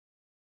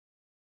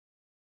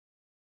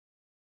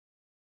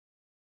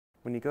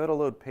When you go to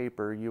load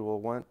paper, you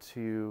will want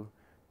to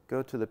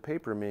go to the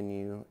paper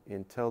menu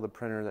and tell the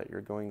printer that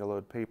you're going to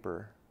load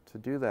paper. To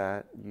do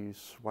that, you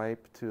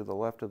swipe to the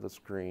left of the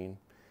screen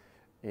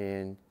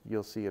and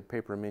you'll see a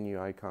paper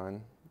menu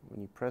icon.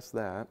 When you press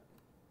that,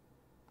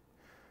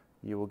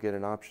 you will get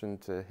an option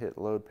to hit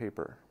load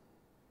paper.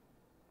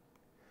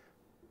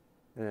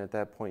 And at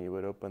that point you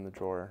would open the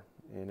drawer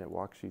and it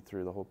walks you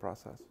through the whole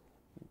process.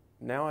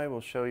 Now I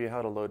will show you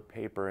how to load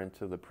paper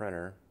into the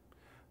printer.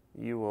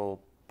 You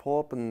will pull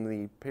open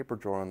the paper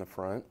drawer on the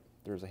front.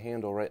 There's a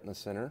handle right in the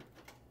center.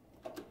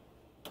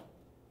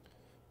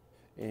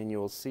 And you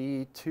will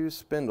see two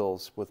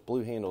spindles with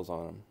blue handles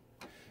on them.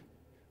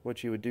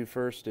 What you would do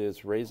first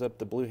is raise up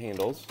the blue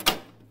handles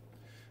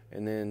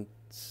and then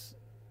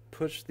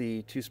push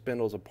the two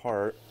spindles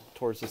apart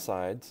towards the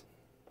sides.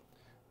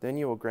 Then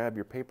you will grab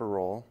your paper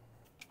roll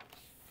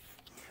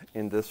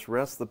and just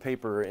rest the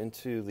paper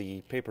into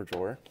the paper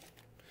drawer,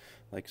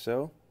 like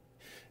so.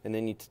 And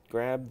then you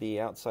grab the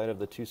outside of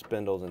the two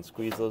spindles and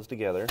squeeze those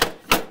together.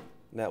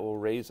 That will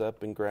raise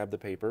up and grab the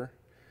paper.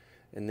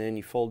 And then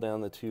you fold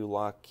down the two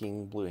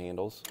locking blue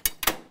handles.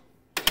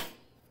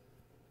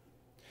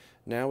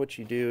 Now what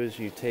you do is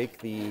you take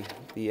the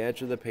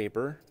edge of the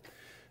paper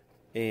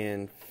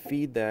and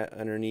feed that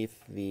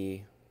underneath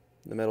the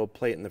metal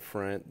plate in the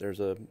front. There's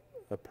a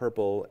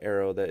purple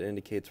arrow that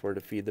indicates where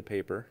to feed the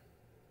paper.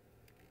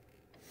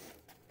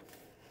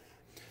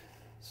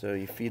 So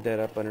you feed that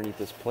up underneath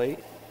this plate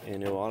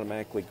and it will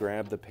automatically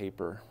grab the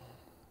paper.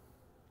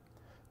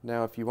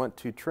 Now if you want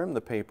to trim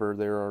the paper,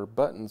 there are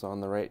buttons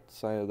on the right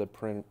side of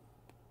the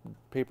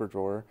paper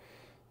drawer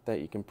that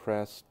you can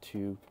press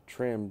to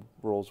trim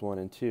rolls 1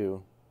 and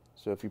 2.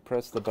 So if you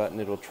press the button,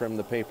 it will trim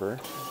the paper.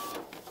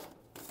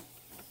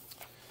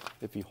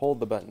 If you hold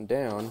the button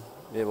down,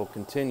 it will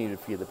continue to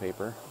feed the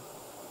paper.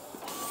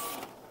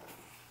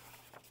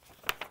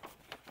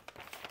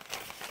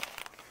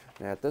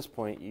 Now at this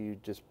point, you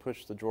just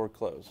push the drawer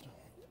closed.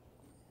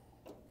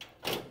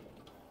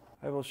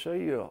 I will show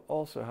you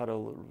also how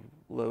to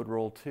load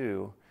roll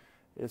 2.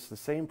 It's the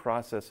same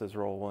process as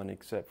roll 1,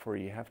 except for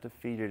you have to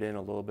feed it in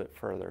a little bit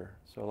further.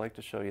 So I'd like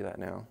to show you that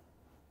now.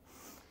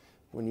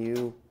 When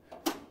you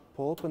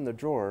pull open the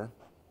drawer,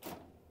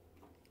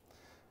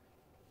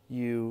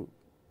 you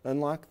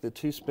unlock the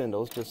two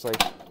spindles just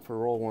like for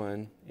roll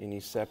 1 and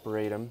you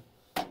separate them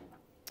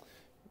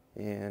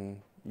and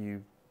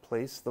you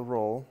place the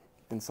roll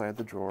inside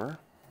the drawer.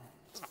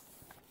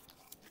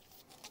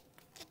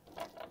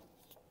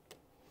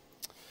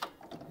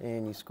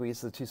 And you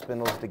squeeze the two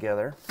spindles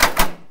together.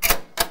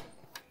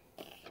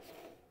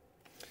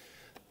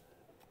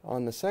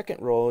 On the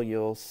second roll,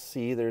 you'll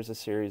see there's a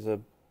series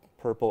of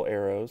purple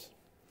arrows,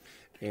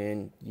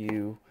 and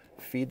you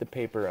feed the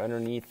paper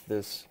underneath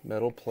this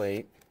metal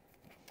plate.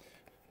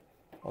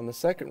 On the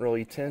second roll,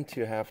 you tend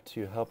to have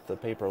to help the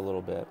paper a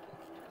little bit.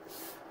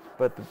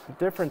 But the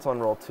difference on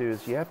roll 2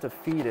 is you have to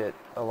feed it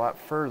a lot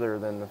further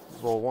than the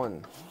roll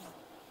 1.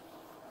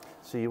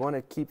 So you want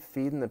to keep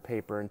feeding the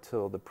paper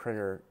until the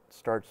printer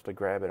starts to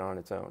grab it on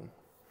its own.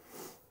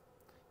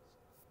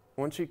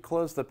 Once you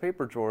close the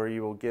paper drawer,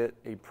 you will get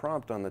a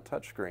prompt on the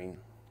touchscreen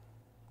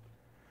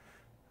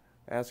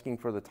asking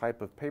for the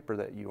type of paper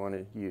that you want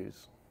to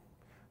use.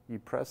 You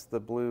press the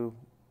blue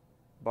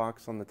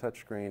box on the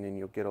touchscreen and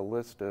you'll get a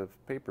list of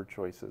paper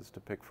choices to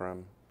pick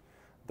from.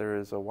 There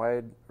is a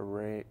wide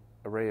array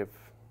of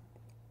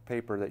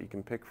paper that you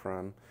can pick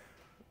from,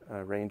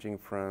 ranging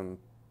from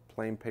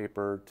plain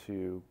paper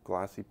to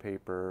glossy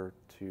paper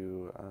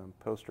to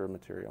poster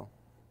material.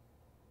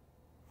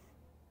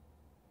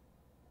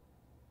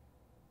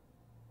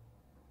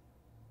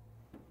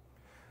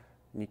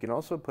 You can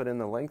also put in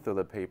the length of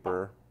the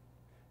paper,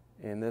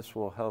 and this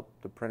will help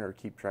the printer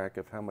keep track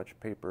of how much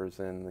paper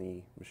is in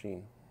the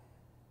machine.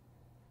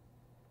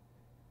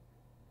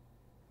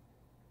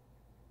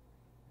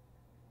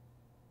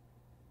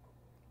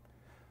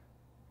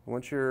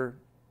 Once your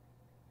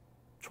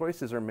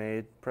choices are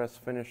made, press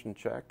finish and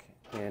check,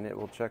 and it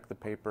will check the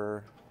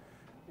paper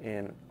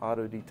and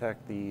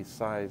auto-detect the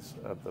size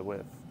of the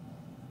width.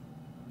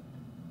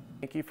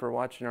 Thank you for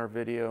watching our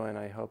video, and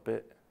I hope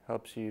it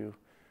helps you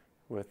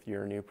with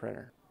your new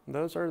printer.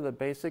 Those are the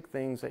basic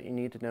things that you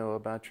need to know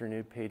about your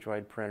new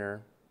PageWide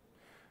printer.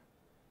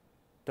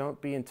 Don't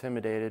be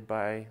intimidated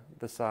by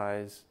the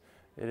size.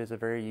 It is a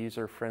very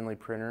user-friendly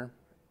printer,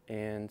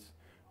 and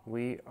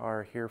we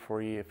are here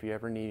for you if you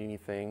ever need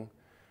anything.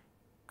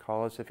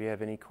 Call us if you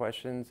have any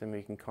questions, and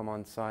we can come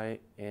on site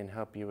and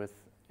help you with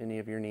any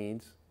of your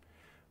needs.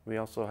 We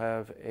also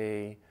have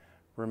a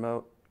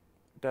remote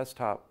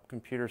desktop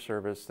computer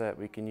service that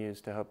we can use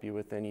to help you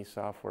with any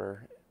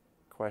software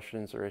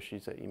questions or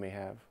issues that you may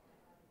have.